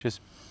just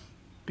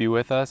be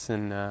with us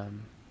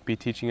and be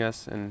teaching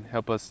us and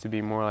help us to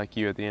be more like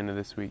you at the end of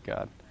this week,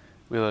 God.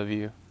 We love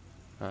you.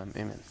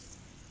 Amen.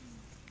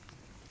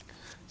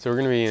 So we're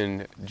going to be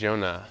in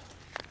Jonah,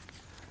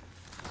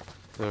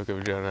 the book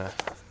of Jonah.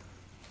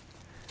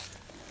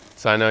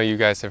 So I know you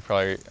guys have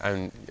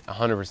I'm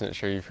 100%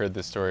 sure you've heard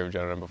the story of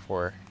Jonah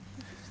before.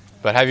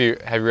 But have you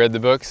read the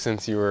book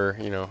since you were,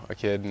 a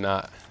kid?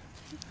 Not.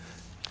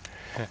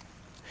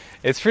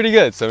 It's pretty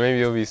good, so maybe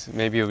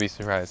you'll be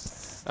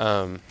surprised.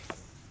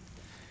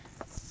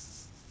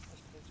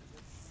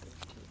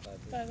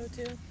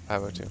 502.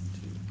 502.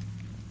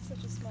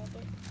 Such a small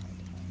book.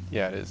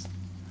 Yeah, it is.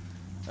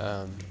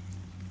 I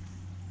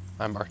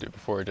marked it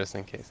before just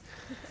in case.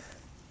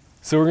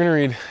 So we're going to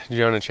read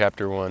Jonah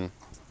chapter 1.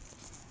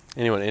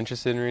 Anyone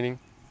interested in reading?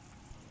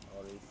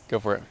 I'll read. Go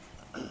for it.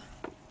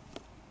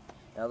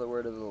 Now the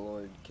word of the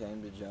Lord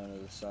came to Jonah,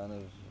 the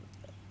son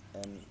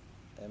of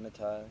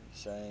Amittai,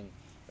 saying,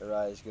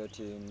 Arise, go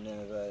to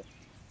Nineveh,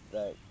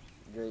 that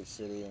great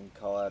city, and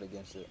call out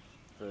against it,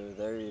 for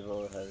their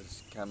evil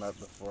has come up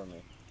before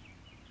me.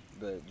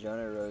 But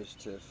Jonah rose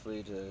to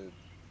flee to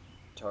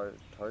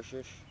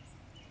Tarshish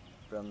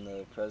from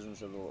the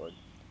presence of the Lord.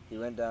 He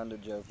went down to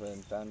Joppa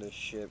and found a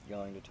ship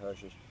going to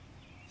Tarshish.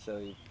 So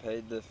he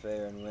paid the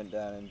fare and went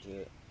down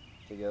into it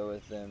to go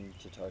with them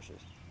to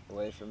Tarshish,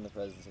 away from the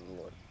presence of the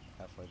Lord.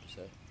 How far did you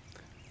say?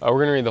 We're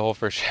going to read the whole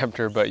first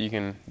chapter, but you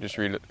can just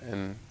read it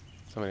and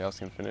somebody else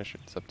can finish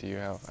it. It's up to you,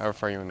 however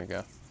far you want to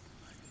go.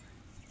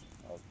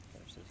 I'll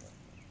finish this up.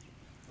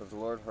 But the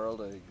Lord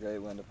hurled a great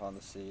wind upon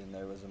the sea, and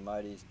there was a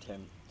mighty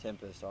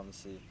tempest on the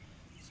sea,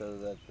 so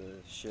that the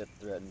ship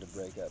threatened to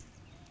break up.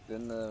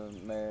 Then the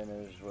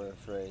mariners were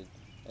afraid,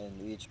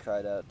 and each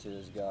cried out to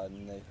his God,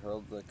 and they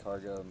hurled the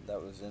cargo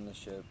that was in the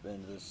ship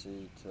into the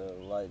sea to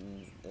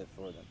lighten it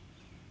for them.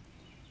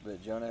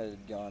 But Jonah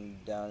had gone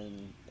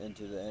down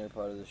into the inner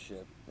part of the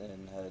ship,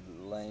 and had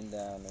lain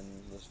down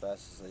and was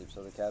fast asleep.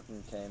 So the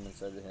captain came and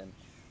said to him,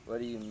 What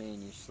do you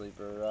mean, you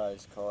sleeper?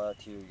 Arise, call out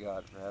to your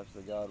God. Perhaps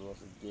the God will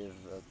give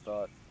a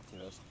thought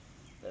to us,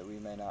 that we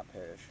may not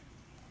perish.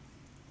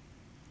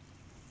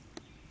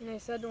 And they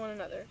said to one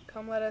another,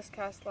 Come, let us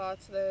cast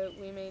lots, so that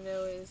we may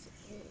know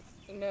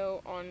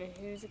on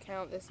whose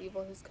account this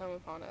evil has come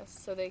upon us.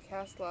 So they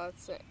cast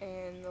lots,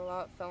 and the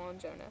lot fell on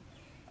Jonah.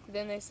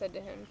 Then they said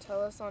to him,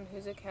 Tell us on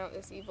whose account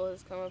this evil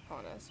has come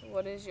upon us.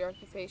 What is your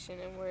occupation,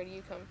 and where do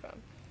you come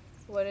from?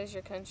 What is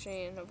your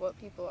country, and of what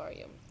people are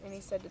you? And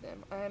he said to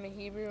them, I am a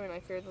Hebrew, and I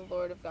fear the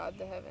Lord of God,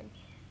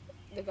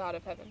 the God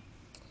of heaven,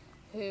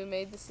 who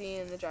made the sea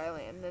and the dry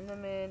land. Then the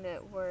men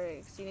were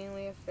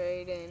exceedingly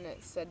afraid, and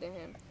said to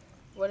him,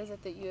 What is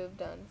it that you have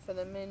done? For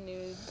the men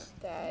knew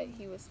that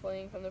he was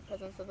fleeing from the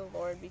presence of the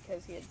Lord,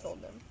 because he had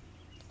told them.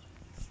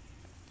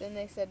 Then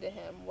they said to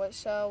him, What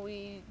shall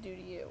we do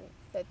to you,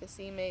 that the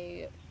sea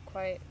may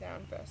quiet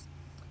down for us?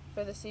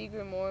 For the sea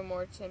grew more and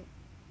more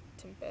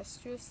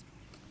tempestuous.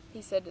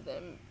 He said to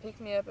them, Pick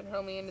me up and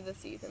hurl me into the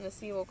sea, then the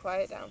sea will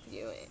quiet down for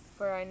you.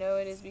 For I know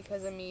it is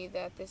because of me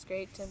that this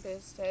great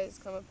tempest has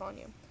come upon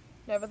you.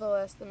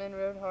 Nevertheless, the men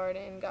rowed hard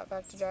and got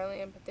back to dry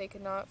land, but they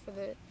could not, for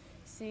the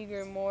sea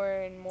grew more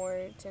and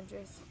more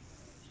tempestuous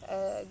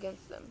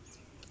against them.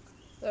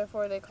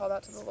 Therefore they called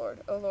out to the Lord,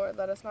 O Lord,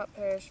 let us not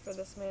perish for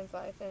this man's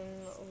life,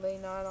 and lay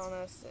not on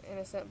us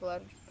innocent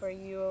blood, for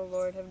you, O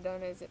Lord, have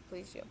done as it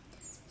pleased you.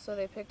 So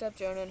they picked up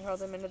Jonah and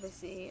hurled him into the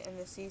sea, and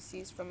the sea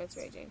ceased from its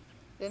raging.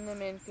 Then the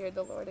men feared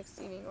the Lord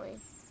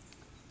exceedingly,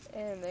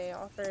 and they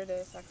offered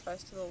a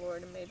sacrifice to the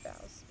Lord and made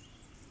vows.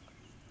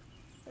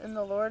 And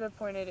the Lord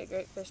appointed a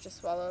great fish to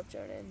swallow up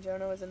Jonah, and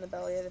Jonah was in the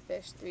belly of the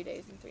fish 3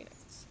 days and 3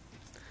 nights.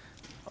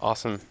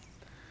 Awesome.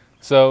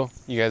 So,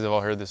 you guys have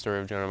all heard the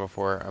story of Jonah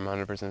before, I'm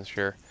 100%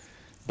 sure.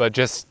 But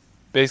just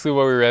basically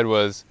what we read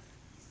was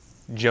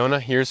Jonah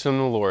hears from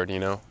the Lord,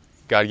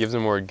 God gives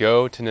him word,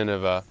 go to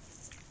Nineveh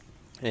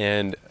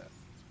and,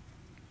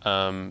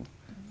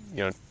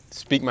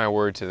 speak my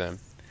word to them.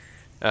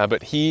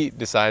 But he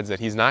decides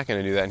that he's not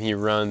going to do that, and he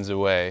runs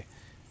away,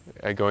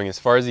 going as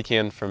far as he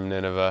can from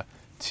Nineveh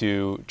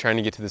to trying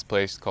to get to this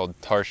place called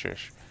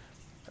Tarshish.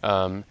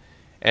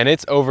 And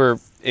it's over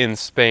in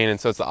Spain, and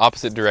so it's the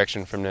opposite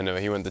direction from Nineveh.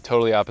 He went the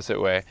totally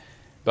opposite way.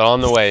 But on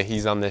the way,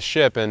 he's on this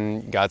ship,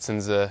 and God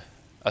sends a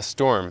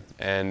storm.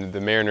 And the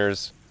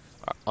mariners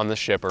on the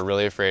ship are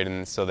really afraid,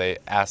 and so they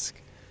ask,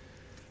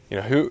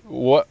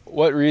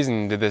 what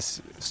reason did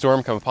this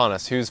storm come upon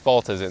us? Whose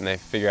fault is it? And they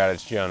figure out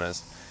it's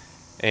Jonah's.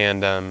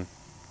 And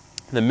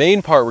the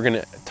main part we're going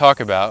to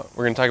talk about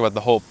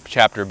the whole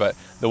chapter, but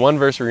the one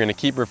verse we're going to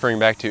keep referring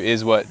back to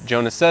is what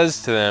Jonah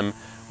says to them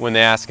when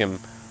they ask him,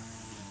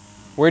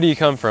 where do you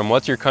come from?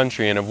 What's your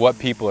country? And of what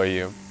people are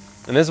you?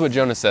 And this is what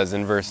Jonah says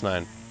in verse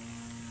 9.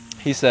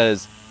 He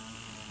says,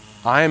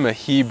 I am a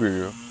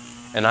Hebrew,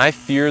 and I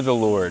fear the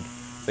Lord,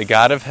 the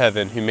God of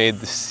heaven, who made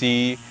the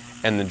sea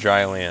and the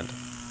dry land.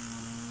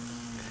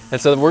 And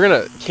so we're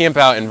going to camp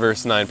out in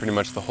verse 9 pretty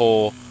much the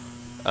whole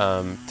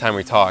time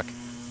we talk.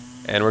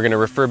 And we're going to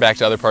refer back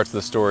to other parts of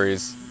the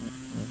stories.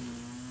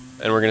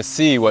 And we're going to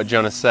see what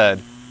Jonah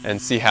said and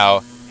see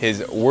how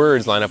his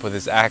words line up with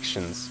his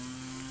actions.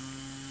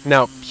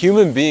 Now,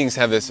 human beings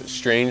have this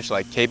strange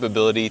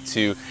capability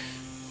to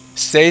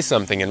say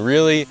something and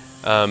really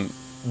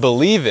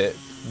believe it,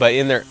 but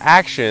in their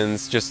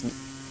actions just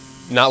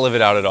not live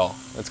it out at all.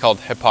 It's called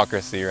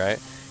hypocrisy, right?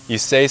 You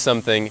say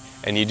something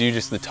and you do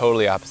just the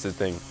totally opposite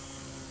thing.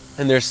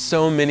 And there's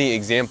so many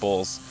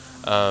examples.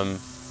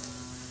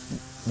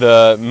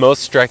 The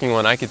most striking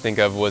one I could think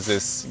of was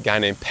this guy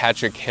named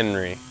Patrick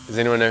Henry. Does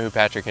anyone know who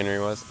Patrick Henry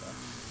was?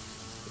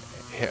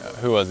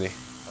 Who was he? I've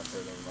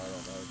heard of him, I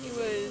don't know. He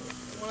was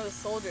one of the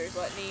soldiers,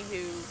 wasn't he,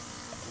 who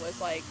was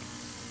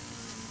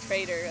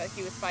traitor,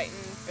 he was fighting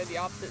for the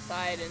opposite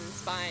side and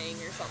spying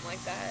or something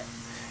like that.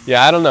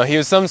 Yeah, I don't know. He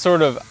was some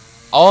sort of,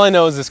 all I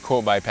know is this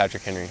quote by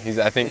Patrick Henry.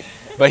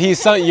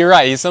 You're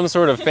right, he's some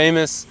sort of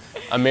famous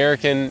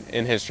American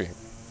in history.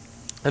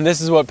 And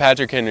this is what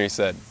Patrick Henry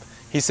said.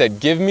 He said,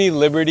 "Give me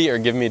liberty or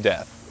give me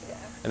death." Yeah.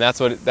 And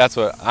that's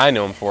what I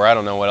know him for. I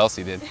don't know what else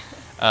he did.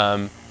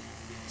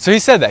 So he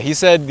said that. He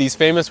said these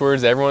famous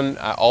words. Everyone,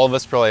 all of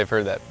us probably have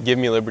heard that. Give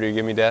me liberty or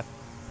give me death.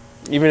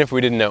 Even if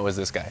we didn't know it was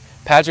this guy,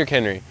 Patrick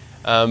Henry.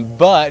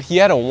 But he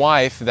had a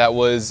wife that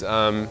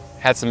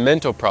had some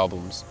mental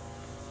problems.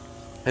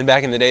 And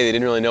back in the day, they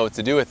didn't really know what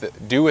to do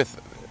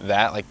with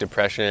that, like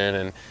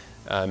depression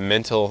and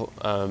mental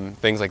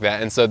things like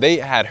that. And so they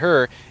had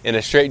her in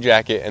a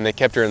straitjacket and they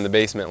kept her in the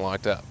basement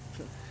locked up.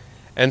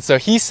 And so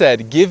he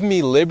said, "Give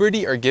me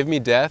liberty or give me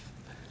death."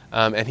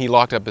 And he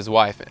locked up his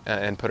wife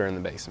and put her in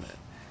the basement.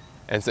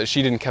 And so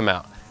she didn't come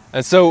out.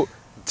 And so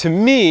to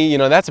me,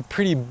 that's a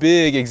pretty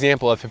big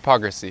example of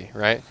hypocrisy,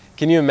 right?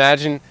 Can you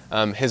imagine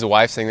his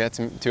wife saying that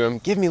to him?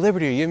 "Give me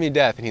liberty or give me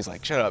death." And he's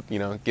like, "Shut up,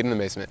 get in the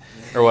basement,"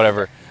 or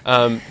whatever.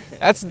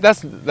 That's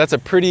a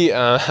pretty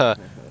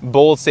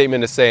bold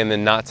statement to say and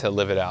then not to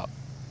live it out,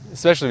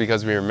 especially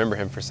because we remember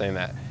him for saying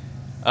that.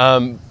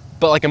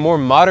 But a more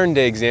modern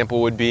day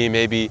example would be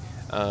maybe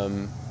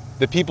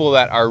the people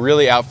that are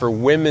really out for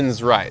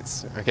women's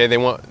rights. Okay, they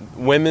want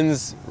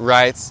women's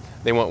rights.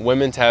 They want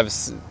women to have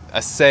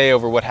a say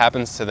over what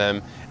happens to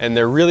them, and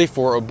they're really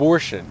for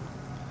abortion.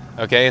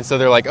 Okay, and so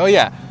they're like, "Oh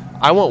yeah,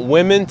 I want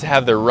women to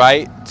have the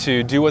right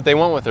to do what they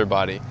want with their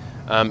body."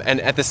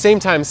 And at the same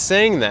time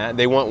saying that,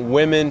 they want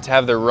women to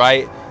have the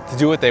right to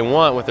do what they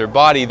want with their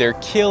body. They're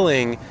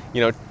killing,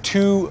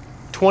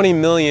 20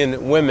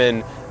 million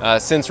women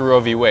since Roe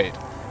v. Wade.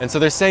 And so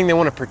they're saying they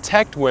want to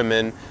protect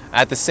women.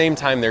 At the same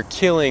time, they're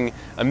killing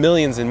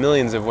millions and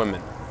millions of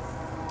women.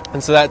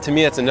 And so that, to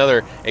me, that's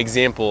another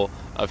example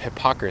of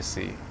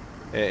hypocrisy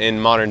in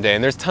modern day.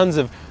 And there's tons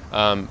of,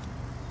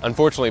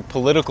 unfortunately,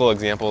 political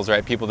examples,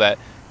 right? People that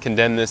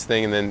condemn this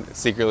thing and then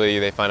secretly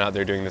they find out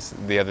they're doing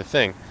the other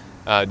thing.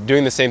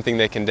 Doing the same thing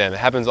they condemn. It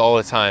happens all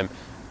the time.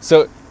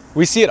 So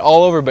we see it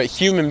all over, but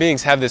human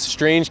beings have this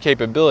strange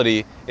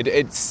capability.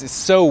 It's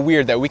so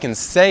weird that we can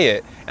say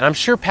it, and I'm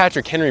sure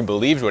Patrick Henry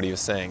believed what he was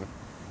saying.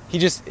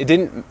 It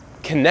didn't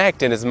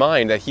connect in his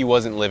mind that he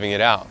wasn't living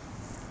it out.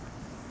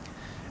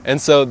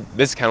 And so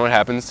this is kind of what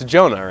happens to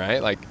Jonah,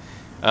 right?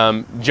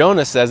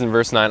 Jonah says in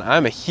verse 9,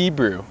 "I'm a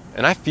Hebrew,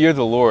 and I fear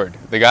the Lord,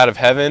 the God of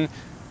heaven,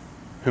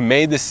 who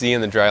made the sea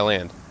and the dry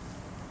land."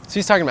 So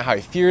he's talking about how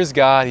he fears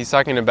God. He's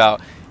talking about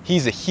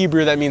he's a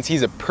Hebrew. That means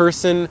he's a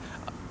person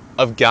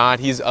of God.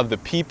 He's of the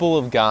people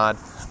of God.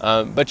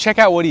 But check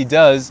out what he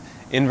does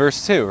in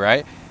verse 2,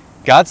 right?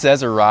 God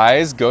says,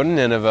 "Arise, go to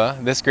Nineveh,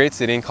 this great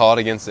city, and call it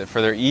against it,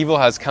 for their evil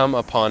has come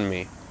upon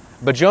me."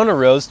 But Jonah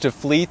rose to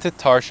flee to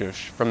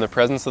Tarshish from the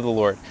presence of the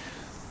Lord.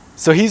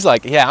 So he's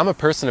like, yeah, I'm a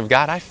person of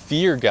God. I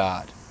fear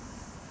God.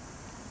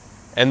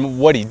 And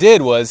what he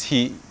did was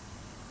he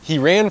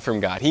ran from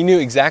God. He knew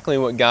exactly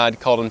what God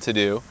called him to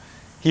do.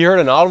 He heard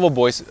an audible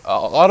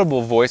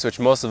voice, which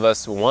most of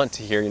us want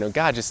to hear.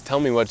 God, just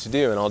tell me what to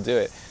do and I'll do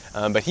it.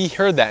 But he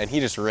heard that and he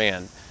just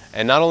ran.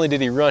 And not only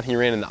did he run, he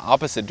ran in the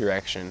opposite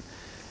direction.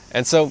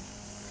 And so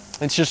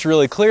it's just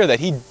really clear that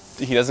he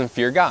doesn't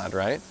fear God,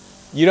 right?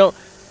 You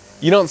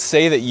don't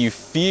say that you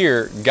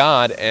fear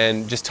God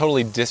and just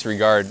totally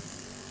disregard,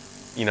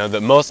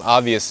 the most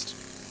obvious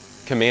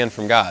command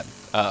from God,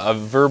 a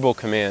verbal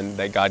command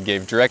that God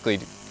gave directly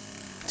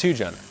to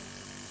Jonah.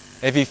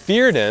 If he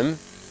feared him,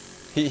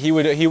 he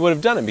would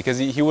have done it, because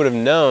he would have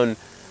known,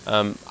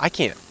 I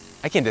can't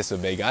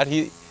disobey God.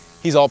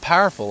 He's all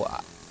powerful.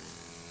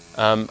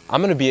 I'm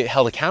going to be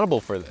held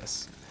accountable for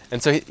this.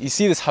 And so you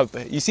see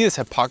this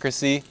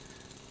hypocrisy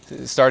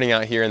starting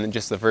out here in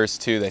just the verse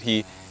 2, that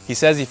he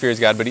says he fears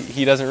God, but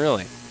he doesn't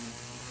really.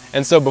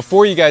 And so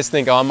before you guys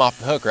think, "Oh, I'm off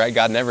the hook," right?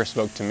 God never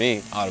spoke to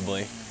me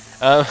audibly.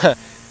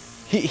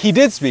 He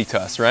did speak to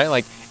us,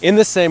 right? In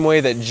the same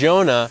way that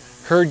Jonah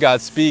heard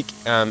God speak,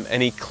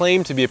 and he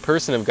claimed to be a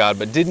person of God,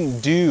 but didn't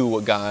do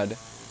what God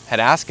had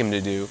asked him to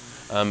do.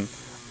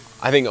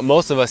 I think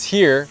most of us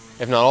here,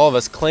 if not all of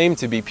us, claim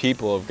to be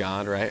people of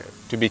God, right?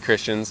 To be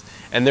Christians.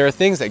 And there are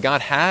things that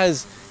God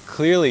has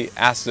clearly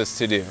asked us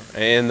to do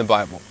in the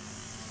Bible.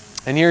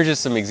 And here are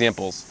just some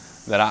examples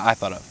that I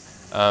thought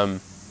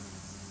of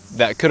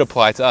that could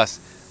apply to us.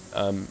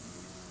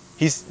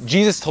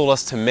 Jesus told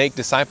us to make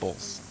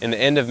disciples. in the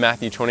end of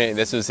Matthew 28,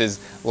 this was his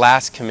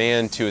last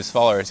command to his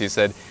followers. He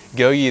said,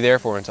 "Go ye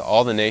therefore into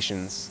all the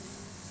nations,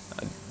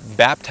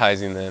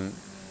 baptizing them,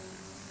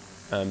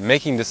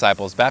 making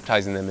disciples,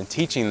 baptizing them, and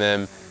teaching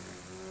them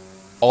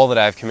all that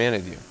I have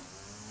commanded you."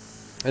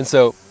 And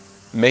so,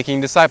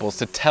 making disciples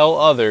to tell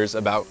others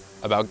about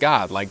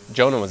God, like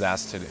Jonah was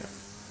asked to do.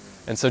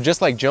 And so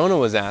just like Jonah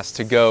was asked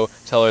to go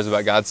tell others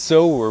about God,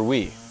 so were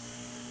we.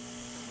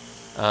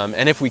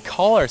 And if we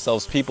call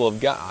ourselves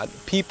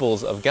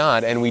peoples of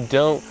God, and we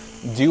don't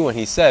do what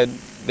he said,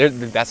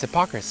 that's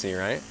hypocrisy,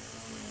 right?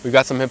 We've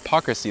got some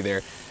hypocrisy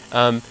there.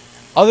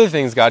 Other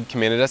things God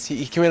commanded us,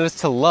 he commanded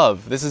us to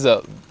love. This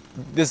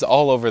is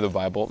all over the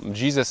Bible.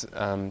 Jesus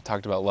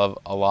talked about love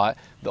a lot.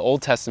 The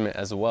Old Testament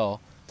as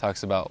well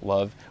talks about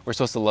love. We're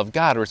supposed to love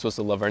God. We're supposed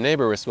to love our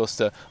neighbor. We're supposed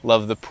to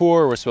love the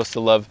poor. We're supposed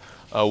to love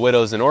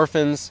widows and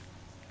orphans.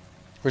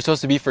 We're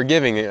supposed to be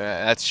forgiving.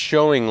 That's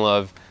showing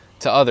love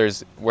to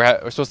others.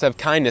 We're supposed to have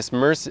kindness,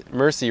 mercy.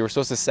 We're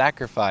supposed to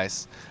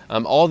sacrifice.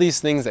 All these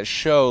things that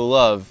show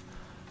love.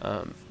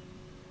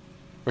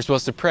 We're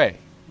supposed to pray.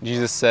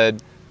 Jesus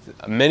said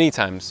many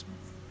times,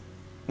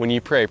 when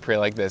you pray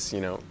like this,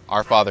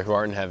 Our Father who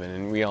art in heaven,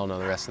 and we all know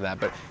the rest of that.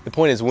 But the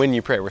point is, when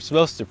you pray, we're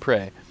supposed to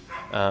pray.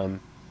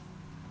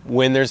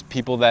 When there's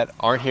people that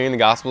aren't hearing the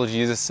gospel,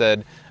 Jesus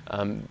said,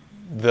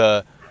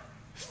 the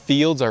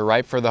fields are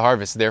ripe for the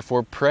harvest,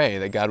 therefore pray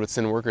that God would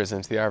send workers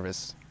into the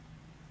harvest.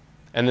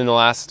 And then the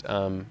last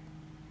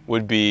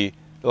would be,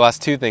 the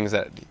last two things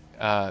that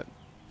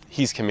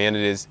he's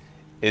commanded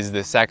is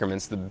the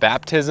sacraments. The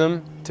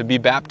baptism, to be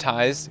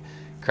baptized.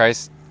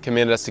 Christ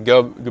commanded us to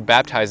go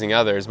baptizing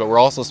others, but we're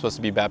also supposed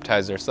to be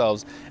baptized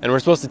ourselves. And we're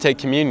supposed to take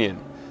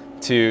communion,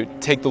 to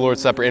take the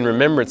Lord's Supper in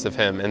remembrance of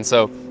him. And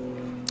so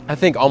I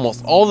think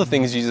almost all the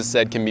things Jesus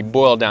said can be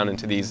boiled down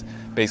into these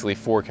basically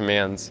 4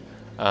 commands.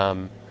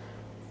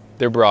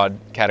 They're broad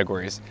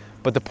categories.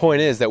 But the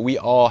point is that we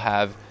all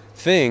have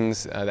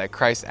things that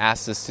Christ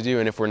asks us to do,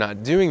 and if we're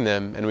not doing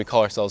them and we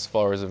call ourselves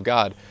followers of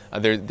God,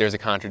 there's a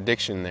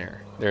contradiction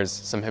there. There's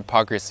some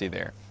hypocrisy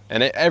there.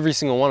 And every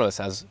single one of us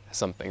has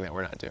something that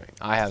we're not doing.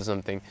 I have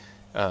something,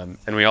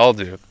 and we all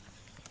do.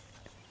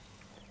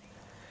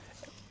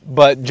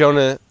 But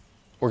Jonah,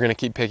 we're going to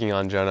keep picking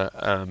on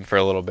Jonah for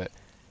a little bit,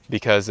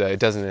 because it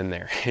doesn't end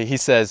there. He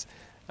says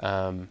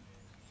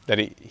that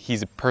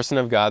he's a person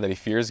of God, that he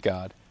fears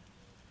God,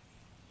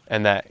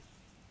 and that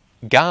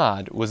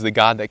God was the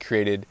God that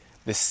created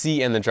the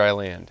sea and the dry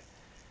land.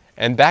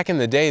 And back in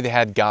the day, they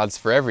had gods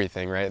for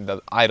everything, right?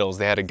 The idols,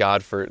 they had a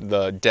god for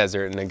the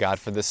desert, and a god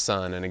for the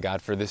sun, and a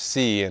god for the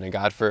sea, and a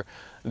god for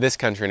this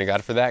country, and a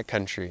god for that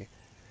country.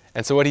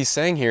 And so what he's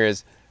saying here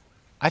is,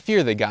 I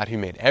fear the God who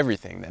made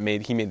everything,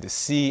 he made the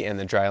sea and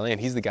the dry land.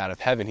 He's the God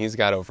of heaven. He's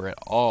God over it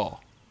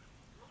all.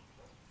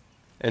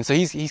 And so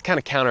he's kind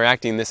of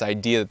counteracting this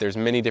idea that there's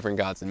many different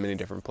gods in many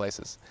different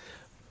places.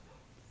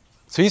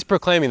 So he's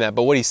proclaiming that,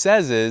 but what he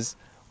says is,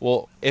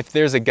 well, if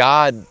there's a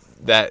God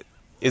that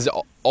is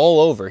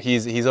all over,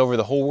 he's over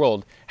the whole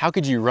world, how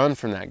could you run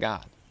from that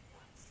God?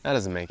 That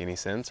doesn't make any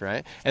sense,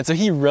 right? And so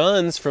he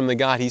runs from the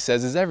God he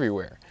says is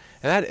everywhere.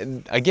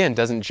 And that, again,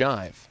 doesn't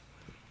jive.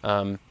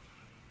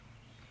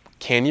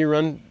 Can you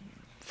run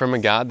from a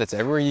God that's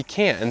everywhere? You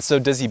can't. And so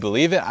does he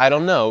believe it? I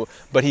don't know.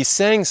 But he's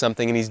saying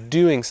something and he's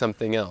doing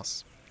something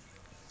else.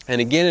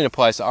 And again, it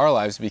applies to our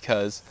lives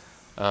because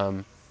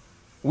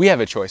we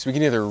have a choice. We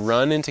can either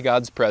run into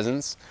God's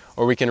presence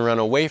or we can run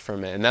away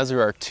from it. And those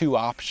are our 2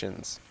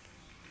 options.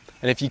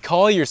 And if you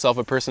call yourself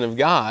a person of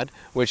God,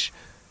 which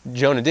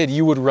Jonah did,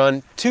 you would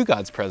run to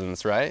God's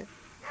presence, right?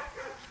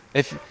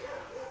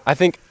 I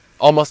think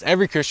almost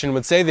every Christian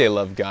would say they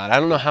love God. I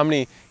don't know how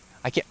many,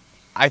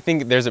 I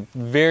think there's a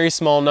very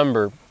small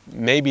number,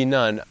 maybe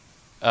none,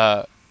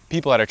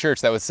 people at our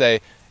church that would say,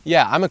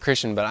 yeah, I'm a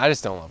Christian, but I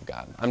just don't love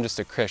God. I'm just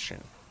a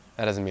Christian.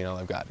 That doesn't mean I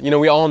love God.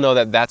 We all know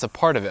that that's a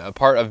part of it. A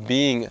part of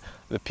being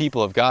the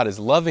people of God is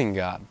loving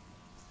God.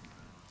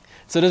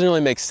 So it doesn't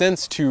really make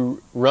sense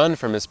to run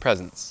from his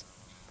presence.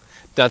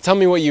 Now tell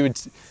me what you'd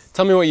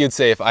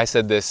say if I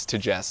said this to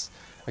Jess.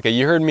 Okay,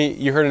 you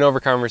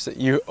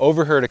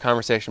overheard a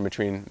conversation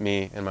between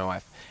me and my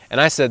wife. And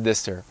I said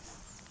this to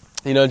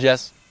her.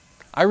 Jess,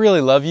 I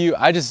really love you.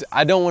 I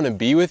don't want to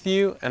be with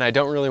you, and I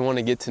don't really want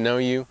to get to know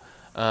you.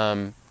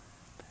 I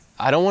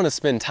don't want to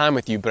spend time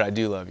with you, but I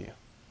do love you.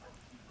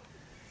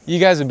 You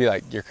guys would be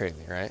like, you're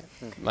crazy, right?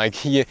 Like,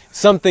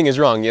 something is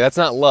wrong. That's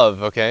not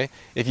love, okay?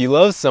 If you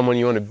love someone,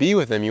 you want to be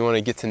with them. You want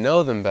to get to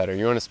know them better.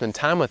 You want to spend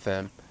time with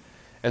them.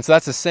 And so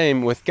that's the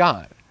same with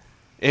God.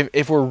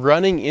 If we're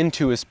running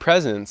into his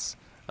presence,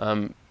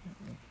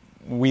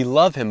 we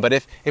love him. But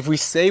if we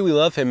say we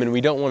love him and we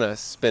don't want to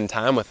spend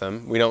time with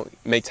him, we don't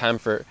make time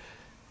for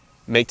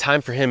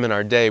him in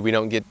our day, we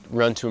don't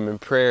run to him in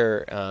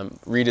prayer,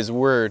 read his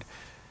word,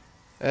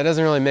 that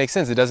doesn't really make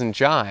sense. It doesn't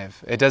jive.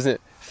 It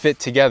doesn't fit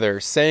together.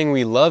 Saying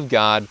we love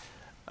God,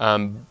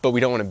 but we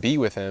don't want to be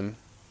with him,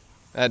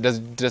 that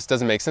just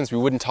doesn't make sense. We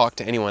wouldn't talk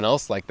to anyone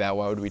else like that.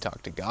 Why would we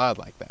talk to God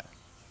like that?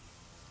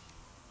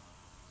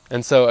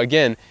 And so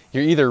again,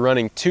 you're either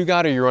running to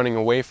God or you're running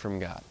away from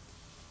God.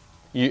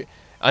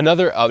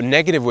 Another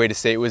negative way to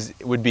say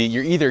it would be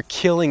you're either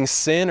killing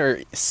sin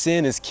or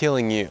sin is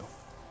killing you.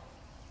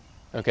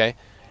 Okay?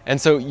 And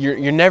so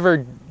you're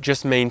never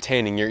just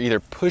maintaining. You're either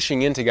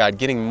pushing into God,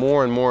 getting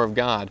more and more of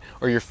God,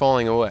 or you're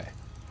falling away.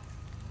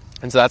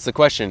 And so that's the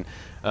question.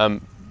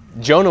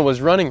 Jonah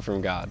was running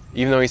from God,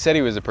 even though he said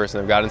he was a person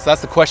of God. And so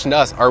that's the question to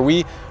us. Are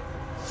we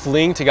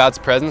fleeing to God's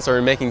presence? Are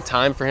we making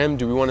time for Him?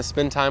 Do we want to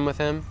spend time with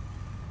Him?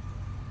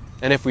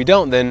 And if we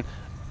don't, then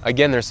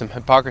again, there's some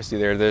hypocrisy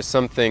there. There's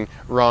something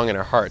wrong in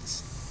our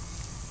hearts.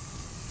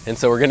 And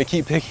so we're going to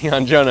keep picking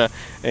on Jonah.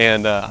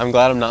 And I'm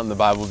glad I'm not in the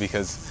Bible,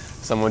 because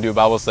someone would do a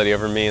Bible study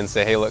over me and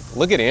say, hey,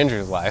 look at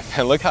Andrew's life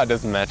and look how it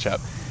doesn't match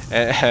up.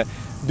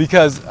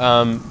 Because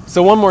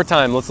so one more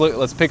time,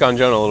 let's pick on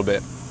Jonah a little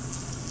bit.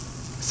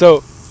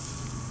 So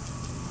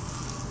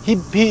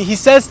he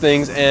says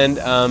things and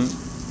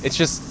it's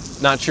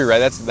just not true, right?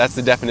 That's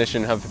the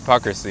definition of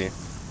hypocrisy.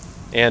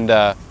 And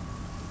the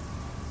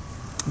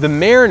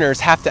mariners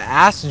have to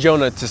ask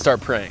Jonah to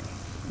start praying.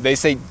 They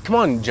say, come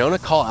on, Jonah,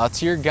 call out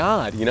to your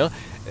God.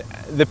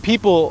 The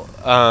people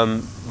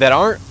that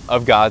aren't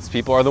of God's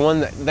people are the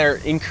one that they're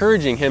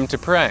encouraging him to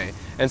pray.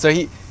 And so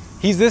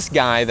he's this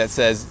guy that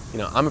says,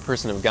 I'm a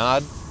person of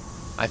God.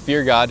 I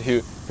fear God,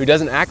 who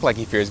doesn't act like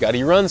he fears God.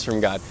 He runs from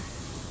God.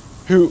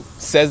 Who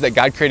says that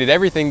God created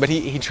everything, but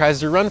he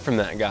tries to run from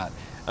that God.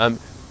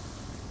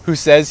 Who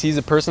says he's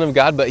a person of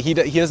God, but he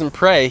doesn't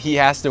pray. He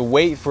has to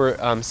wait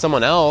for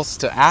someone else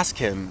to ask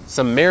him,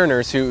 some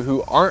mariners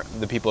who aren't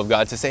the people of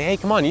God, to say, hey,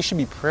 come on, you should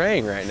be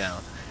praying right now.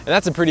 And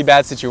that's a pretty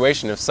bad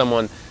situation if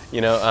someone,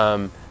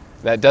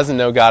 that doesn't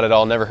know God at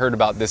all, never heard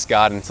about this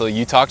God until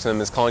you talk to them,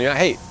 is calling you out,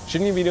 hey,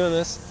 shouldn't you be doing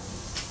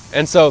this?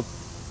 And so,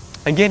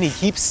 again, he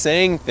keeps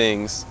saying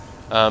things,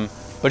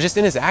 but just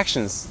in his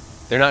actions,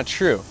 they're not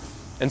true.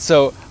 And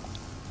so,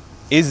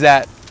 is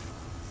that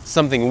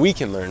something we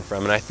can learn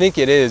from? And I think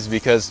it is,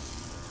 because,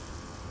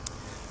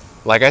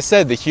 like I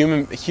said, the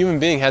human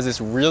being has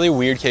this really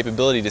weird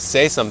capability to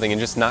say something and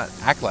just not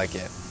act like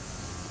it.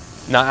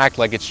 Not act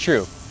like it's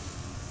true.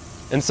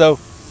 And so,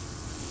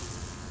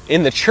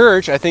 in the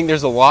church, I think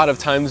there's a lot of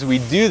times we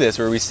do this,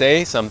 where we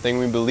say something,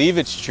 we believe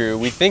it's true,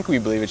 we think we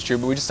believe it's true,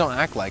 but we just don't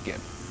act like it.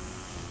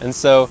 And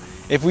so,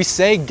 if we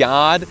say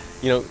God,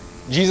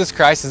 Jesus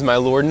Christ is my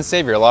Lord and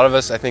Savior, a lot of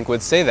us, I think,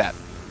 would say that.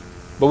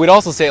 But we'd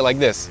also say it like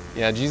this,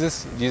 yeah,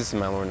 Jesus is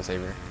my Lord and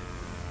Savior.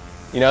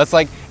 It's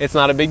like, it's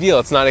not a big deal,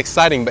 it's not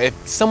exciting, but if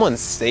someone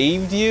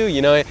saved you,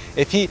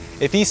 if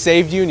he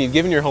saved you and you'd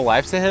given your whole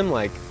life to him,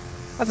 like,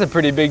 that's a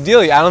pretty big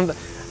deal. I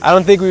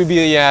don't think we would be,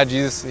 yeah,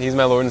 Jesus, he's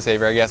my Lord and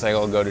Savior, I guess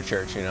I'll go to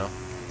church,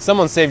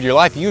 Someone saved your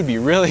life, you would be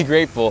really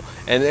grateful.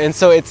 And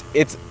so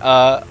it's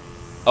a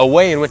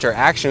way in which our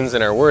actions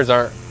and our words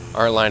aren't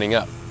lining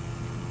up.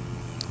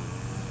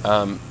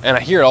 And I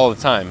hear it all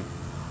the time.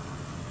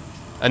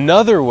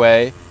 Another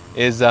way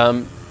is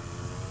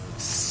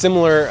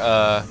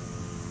similar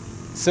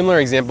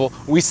example.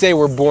 We say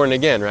we're born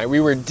again, right? We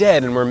were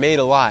dead and we're made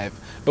alive,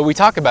 but we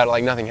talk about it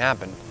like nothing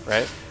happened,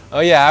 right? Oh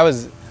yeah,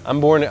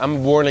 I'm a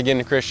born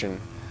again Christian.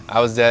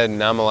 I was dead and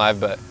now I'm alive,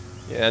 but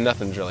yeah,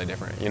 nothing's really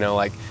different.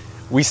 Like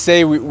we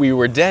say we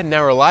were dead and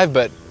now we're alive,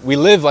 but we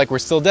live like we're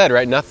still dead,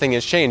 right? Nothing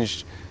has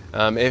changed.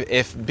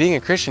 If being a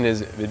Christian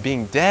is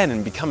being dead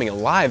and becoming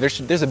alive,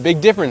 there's a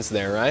big difference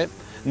there, right?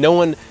 No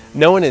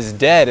one is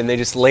dead and they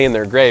just lay in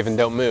their grave and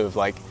don't move.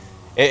 Like,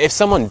 if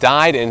someone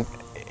died, and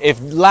if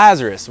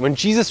Lazarus, when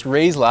Jesus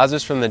raised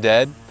Lazarus from the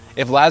dead,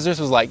 if Lazarus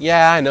was like,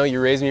 yeah, I know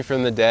you raised me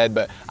from the dead,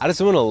 but I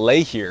just want to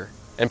lay here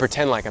and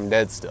pretend like I'm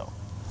dead still.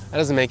 That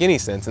doesn't make any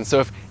sense. And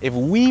so if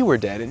we were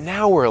dead and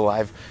now we're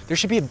alive, there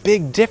should be a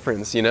big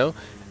difference,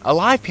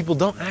 Alive people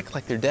don't act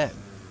like they're dead,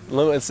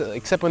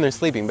 except when they're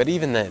sleeping, but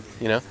even then,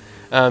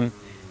 And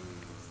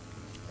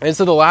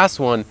so the last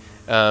one,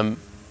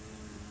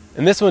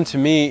 and this one to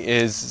me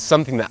is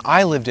something that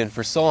I lived in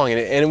for so long, and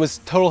it was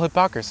total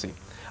hypocrisy.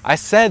 I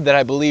said that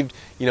I believed,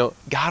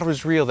 God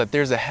was real, that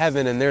there's a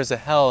heaven and there's a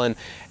hell, and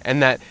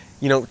that,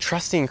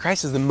 trusting in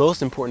Christ is the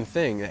most important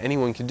thing that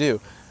anyone could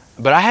do.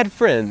 But I had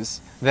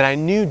friends that I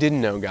knew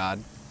didn't know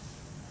God.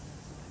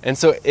 And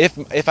so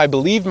if I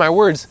believed my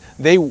words,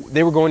 they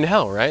were going to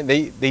hell, right?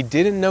 They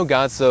didn't know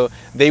God, so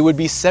they would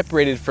be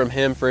separated from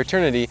Him for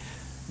eternity,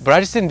 but I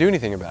just didn't do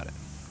anything about it.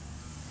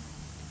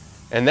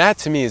 And that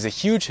to me is a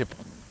huge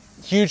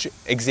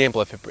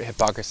example of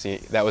hypocrisy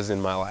that was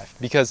in my life.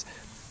 Because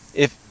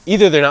if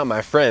either they're not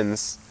my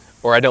friends,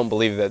 or I don't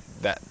believe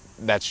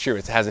that's true,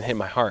 it hasn't hit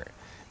my heart.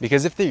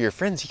 Because if they're your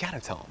friends, you got to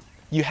tell them.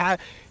 You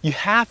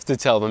have to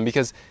tell them,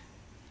 because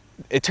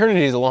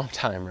eternity is a long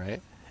time,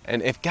 right?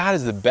 And if God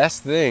is the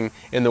best thing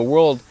in the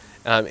world,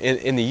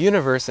 in the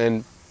universe,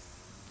 and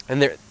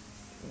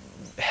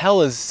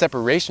hell is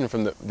separation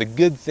from the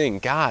good thing,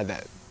 God,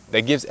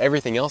 that gives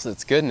everything else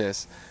its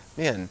goodness,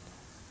 man,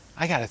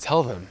 I got to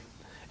tell them.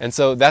 And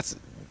so that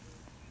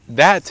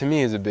to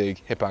me is a big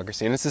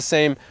hypocrisy. And it's the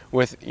same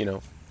with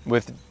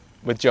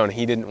Jonah.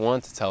 He didn't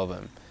want to tell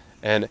them.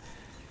 And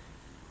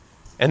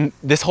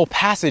this whole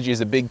passage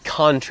is a big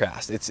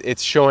contrast.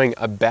 It's showing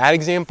a bad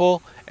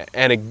example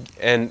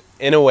and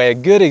in a way a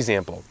good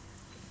example.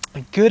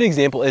 A good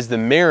example is the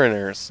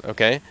mariners,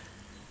 okay?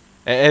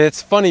 And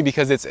it's funny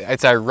because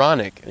it's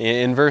ironic.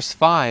 In verse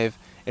 5,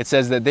 it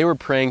says that they were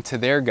praying to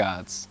their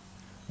gods.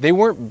 They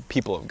weren't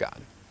people of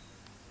God.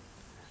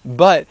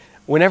 But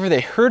whenever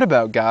they heard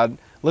about God,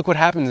 look what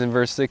happens in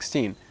verse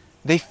 16.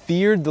 They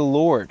feared the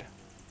Lord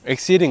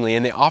exceedingly,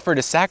 and they offered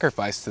a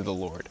sacrifice to the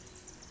Lord.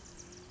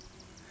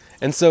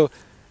 And so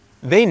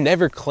they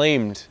never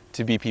claimed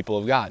to be people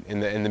of God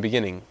in the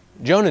beginning.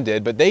 Jonah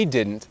did, but they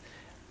didn't.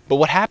 But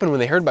what happened when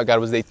they heard about God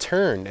was they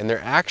turned, and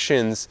their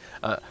actions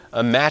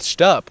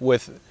matched up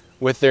with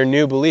their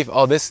new belief.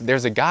 Oh,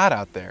 there's a God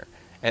out there.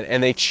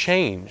 And they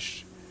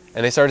changed.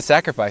 And they started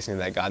sacrificing to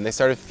that God, and they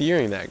started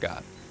fearing that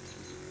God.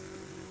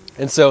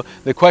 And so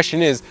the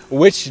question is,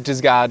 which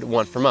does God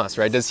want from us,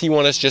 right? Does he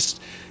want us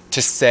just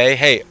to say,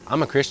 hey,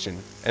 I'm a Christian,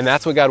 and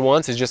that's what God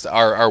wants, is just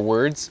our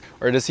words?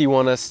 Or does he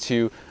want us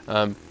to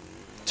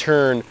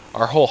turn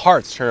our whole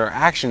hearts, turn our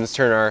actions,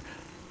 turn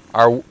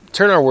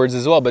our words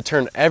as well, but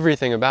turn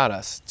everything about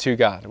us to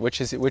God?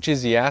 Which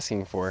is he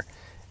asking for?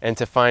 And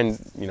to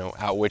find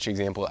out which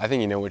example, I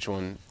think you know which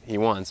one he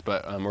wants,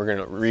 but we're going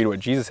to read what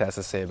Jesus has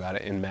to say about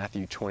it in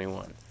Matthew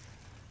 21.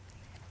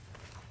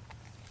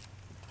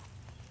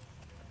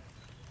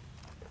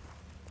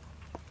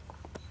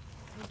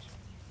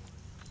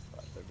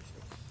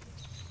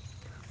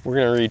 We're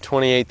going to read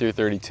 28 through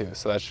 32,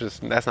 so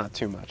that's not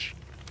too much.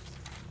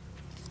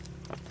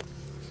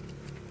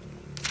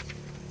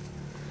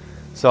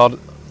 So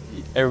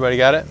everybody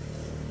got it?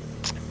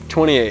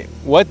 28.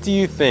 What do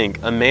you think?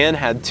 A man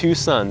had 2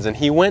 sons, and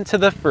he went to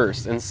the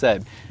first and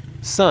said,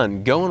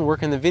 Son, go and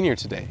work in the vineyard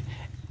today.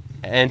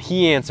 And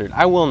he answered,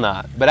 I will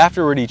not. But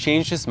afterward he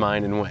changed his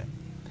mind and went.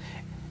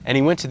 And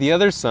he went to the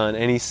other son,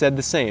 and he said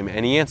the same.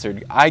 And he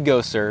answered, I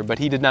go, sir, but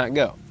he did not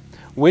go.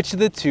 Which of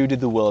the 2 did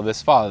the will of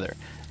his father?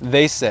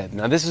 They said,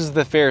 now this is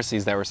the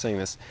Pharisees that were saying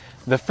this,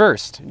 the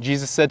first.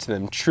 Jesus said to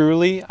them,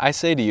 Truly I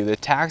say to you, the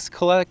tax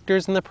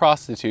collectors and the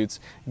prostitutes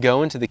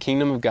go into the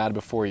kingdom of God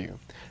before you.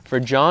 For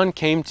John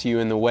came to you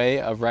in the way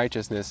of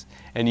righteousness,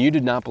 and you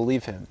did not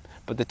believe him.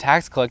 But the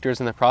tax collectors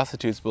and the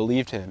prostitutes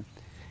believed him.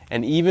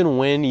 And even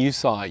when you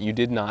saw it, you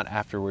did not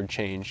afterward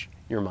change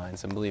your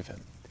minds and believe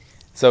him.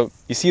 So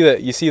you see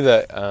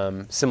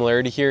the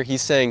similarity here.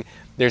 He's saying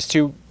there's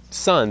 2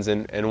 sons,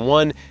 and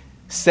one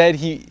said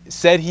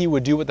he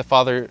would do what the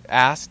father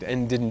asked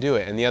and didn't do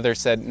it, and the other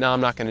said, no,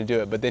 I'm not going to do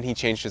it, but then he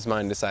changed his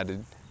mind and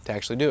decided to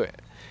actually do it.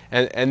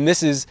 And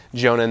this is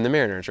Jonah and the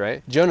mariners,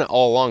 right? Jonah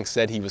all along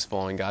said he was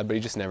following God, but he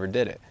just never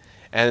did it.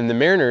 And the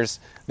mariners,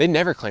 they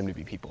never claimed to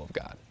be people of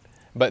God,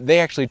 but they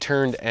actually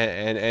turned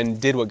and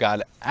did what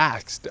God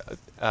asked.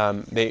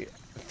 They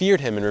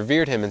feared him and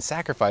revered him and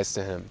sacrificed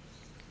to him.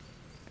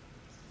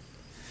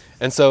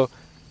 And so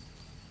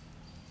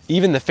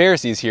even the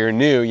Pharisees here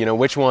knew,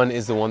 which one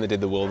is the one that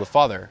did the will of the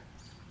Father,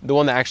 the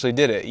one that actually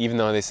did it, even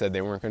though they said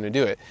they weren't going to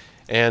do it.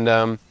 And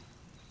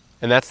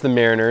that's the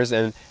mariners,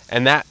 and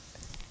that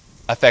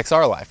affects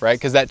our life, right?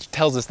 Because that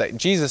tells us that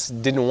Jesus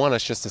didn't want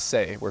us just to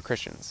say we're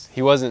Christians.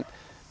 He wasn't,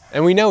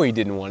 and we know he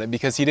didn't want it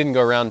because he didn't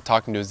go around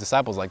talking to his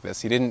disciples like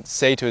this. He didn't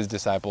say to his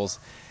disciples,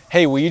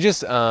 hey, will you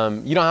just, you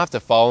don't have to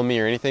follow me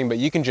or anything, but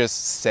you can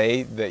just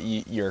say that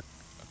you're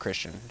a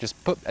Christian. Just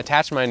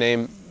attach my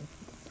name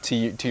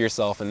to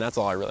yourself, and that's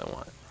all I really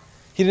want.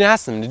 He didn't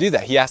ask them to do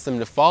that. He asked them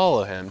to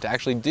follow him, to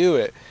actually do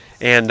it,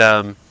 and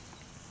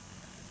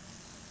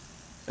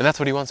that's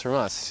what he wants from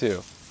us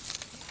too.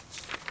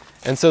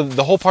 And so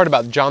the whole part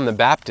about John the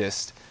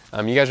Baptist,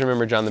 you guys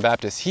remember John the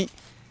Baptist?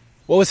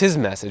 What was his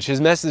message?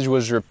 His message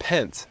was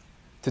repent,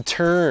 to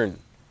turn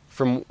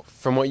from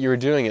what you were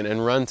doing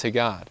and run to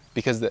God,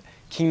 because the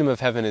kingdom of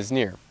heaven is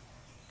near.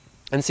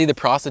 And see, the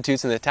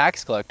prostitutes and the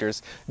tax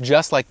collectors,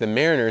 just like the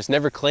mariners,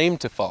 never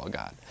claimed to follow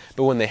God.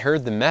 But when they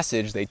heard the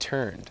message, they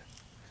turned.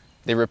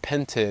 They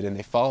repented and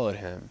they followed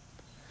him.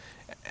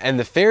 And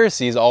the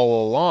Pharisees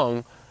all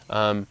along,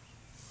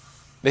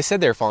 they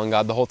said they were following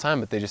God the whole time,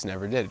 but they just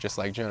never did, just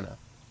like Jonah.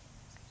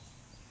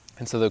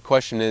 And so the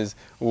question is,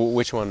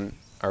 which one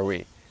are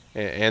we?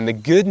 And the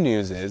good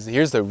news is,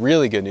 here's the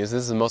really good news,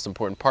 this is the most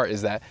important part,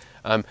 is that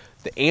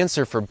the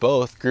answer for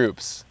both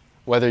groups,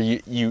 whether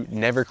you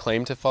never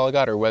claimed to follow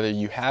God or whether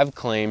you have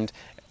claimed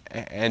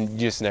and you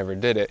just never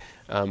did it,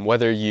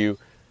 whether you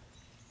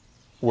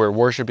were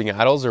worshiping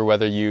idols or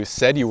whether you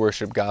said you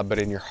worship God but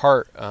in your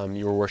heart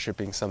you were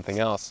worshiping something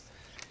else,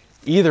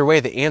 either way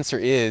the answer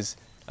is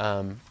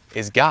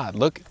God.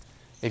 Look,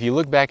 if you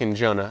look back in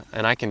Jonah,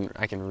 and I can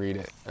read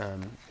it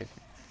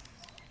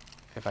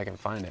if I can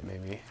find it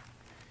maybe.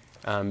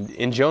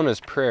 In Jonah's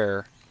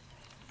prayer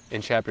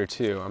in chapter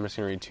 2, I'm just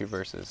going to read 2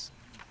 verses.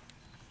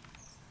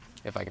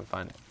 If I can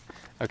find it.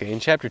 Okay,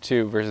 in chapter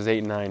 2, verses 8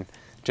 and 9,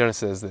 Jonah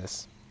says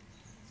this.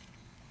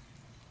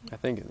 I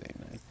think it's 8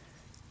 and 9.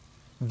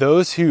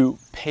 Those who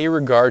pay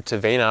regard to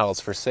vain idols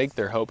forsake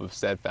their hope of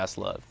steadfast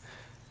love.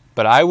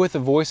 But I with a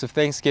voice of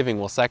thanksgiving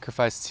will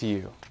sacrifice to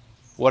you.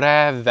 What I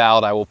have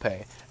vowed I will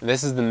pay. And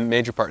this is the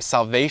major part.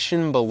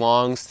 Salvation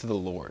belongs to the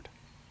Lord.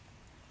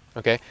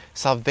 Okay?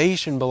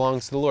 Salvation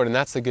belongs to the Lord, and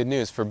that's the good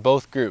news for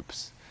both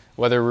groups.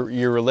 whether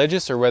you're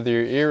religious or whether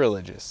you're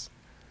irreligious.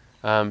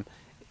 It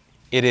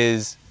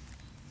is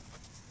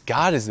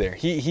God is there.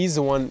 He's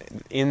the one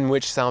in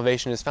which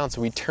salvation is found.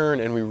 So we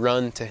turn and we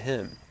run to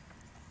Him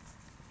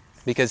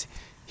because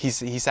He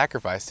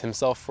sacrificed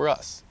Himself for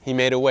us. He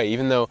made a way.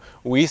 Even though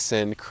we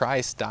sinned,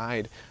 Christ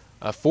died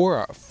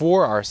for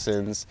our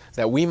sins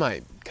that we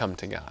might come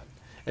to God.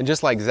 And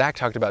just like Zach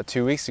talked about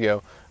 2 weeks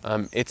ago,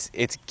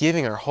 it's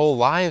giving our whole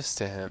lives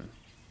to Him.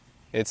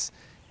 It's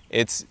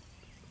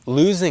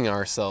losing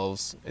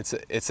ourselves.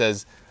 It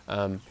says,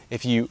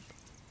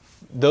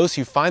 those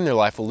who find their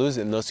life will lose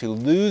it, and those who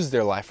lose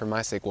their life for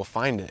my sake will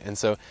find it. And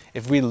so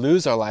if we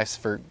lose our lives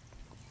for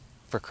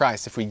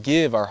Christ, if we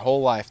give our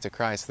whole life to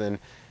Christ, then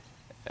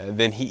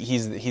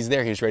He's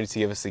there. He's ready to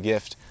give us the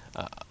gift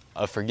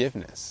of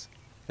forgiveness.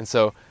 And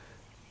so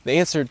the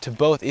answer to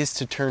both is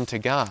to turn to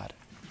God.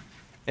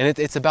 And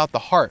it's about the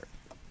heart.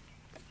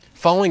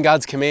 Following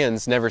God's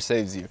commands never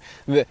saves you.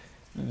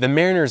 The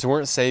mariners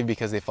weren't saved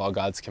because they followed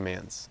God's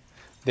commands.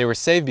 They were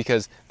saved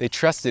because they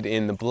trusted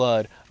in the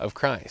blood of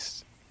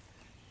Christ.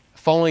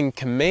 Following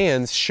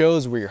commands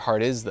shows where your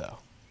heart is, though.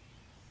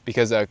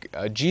 Because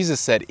Jesus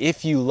said,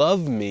 if you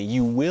love me,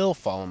 you will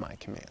follow my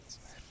commands.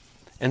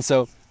 And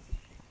so,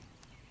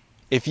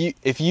 if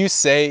you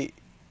say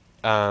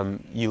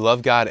you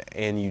love God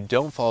and you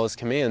don't follow His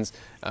commands,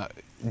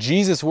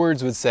 Jesus'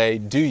 words would say,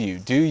 do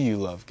you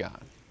love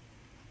God?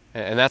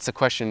 And that's the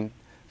question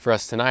for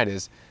us tonight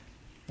is,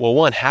 well,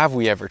 one, have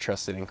we ever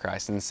trusted in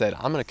Christ and said,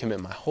 I'm going to commit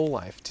my whole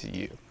life to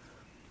you.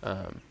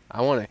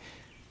 I want to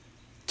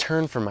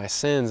turn from my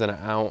sins, and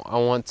I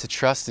want to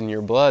trust in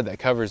your blood that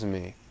covers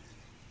me.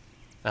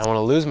 I want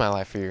to lose my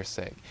life for your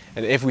sake.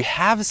 And if we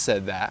have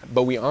said that,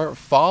 but we aren't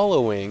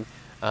following,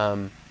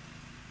 then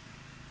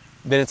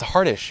it's a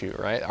heart issue,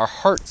 right? Our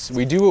hearts,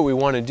 we do what we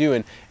want to do,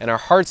 and our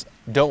hearts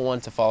don't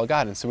want to follow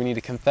God. And so we need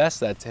to confess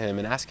that to Him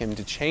and ask Him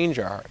to change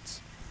our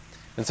hearts.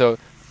 And so,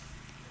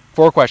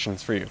 4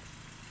 questions for you.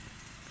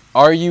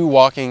 Are you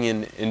walking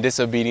in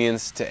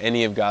disobedience to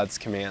any of God's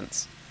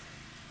commands?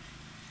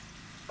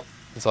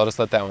 And so I'll just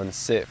let that one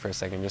sit for a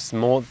second. Just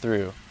mull it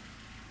through.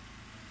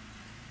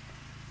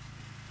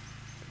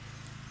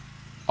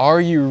 Are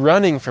you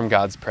running from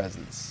God's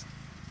presence?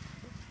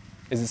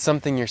 Is it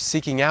something you're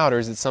seeking out, or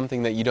is it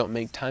something that you don't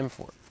make time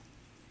for?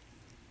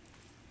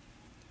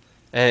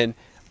 And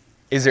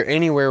is there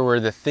anywhere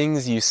where the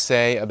things you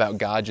say about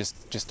God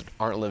just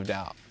aren't lived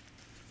out?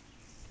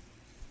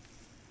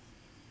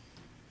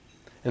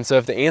 And so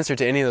if the answer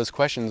to any of those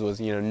questions was,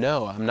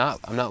 no, I'm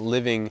not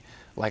living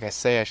like I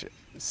say I should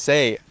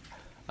say.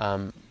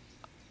 I'm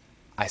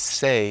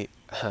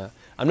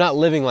not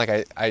living like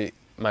let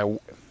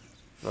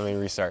me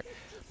restart.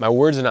 My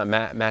words are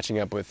not matching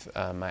up with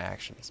my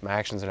actions. My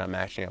actions are not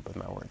matching up with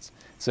my words.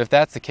 So if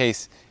that's the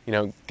case,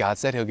 God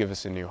said He'll give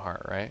us a new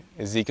heart, right?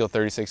 Ezekiel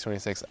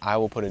 36:26, I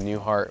will put a new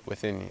heart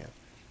within you.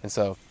 And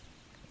so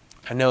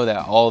I know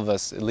that all of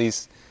us, at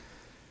least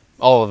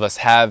all of us,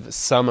 have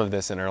some of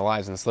this in our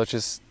lives. And so let's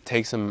just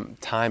take some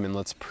time and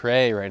let's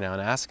pray right now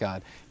and ask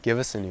God, give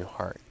us a new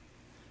heart.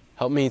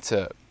 Help me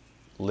to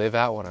live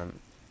out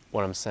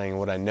what I'm saying,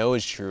 what I know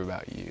is true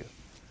about you.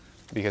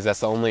 Because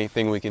that's the only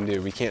thing we can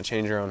do. We can't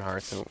change our own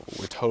hearts, and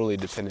we're totally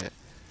dependent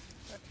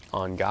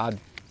on God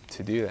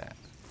to do that.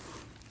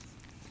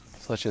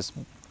 So let's just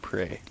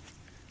pray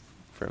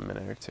for a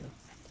minute or two.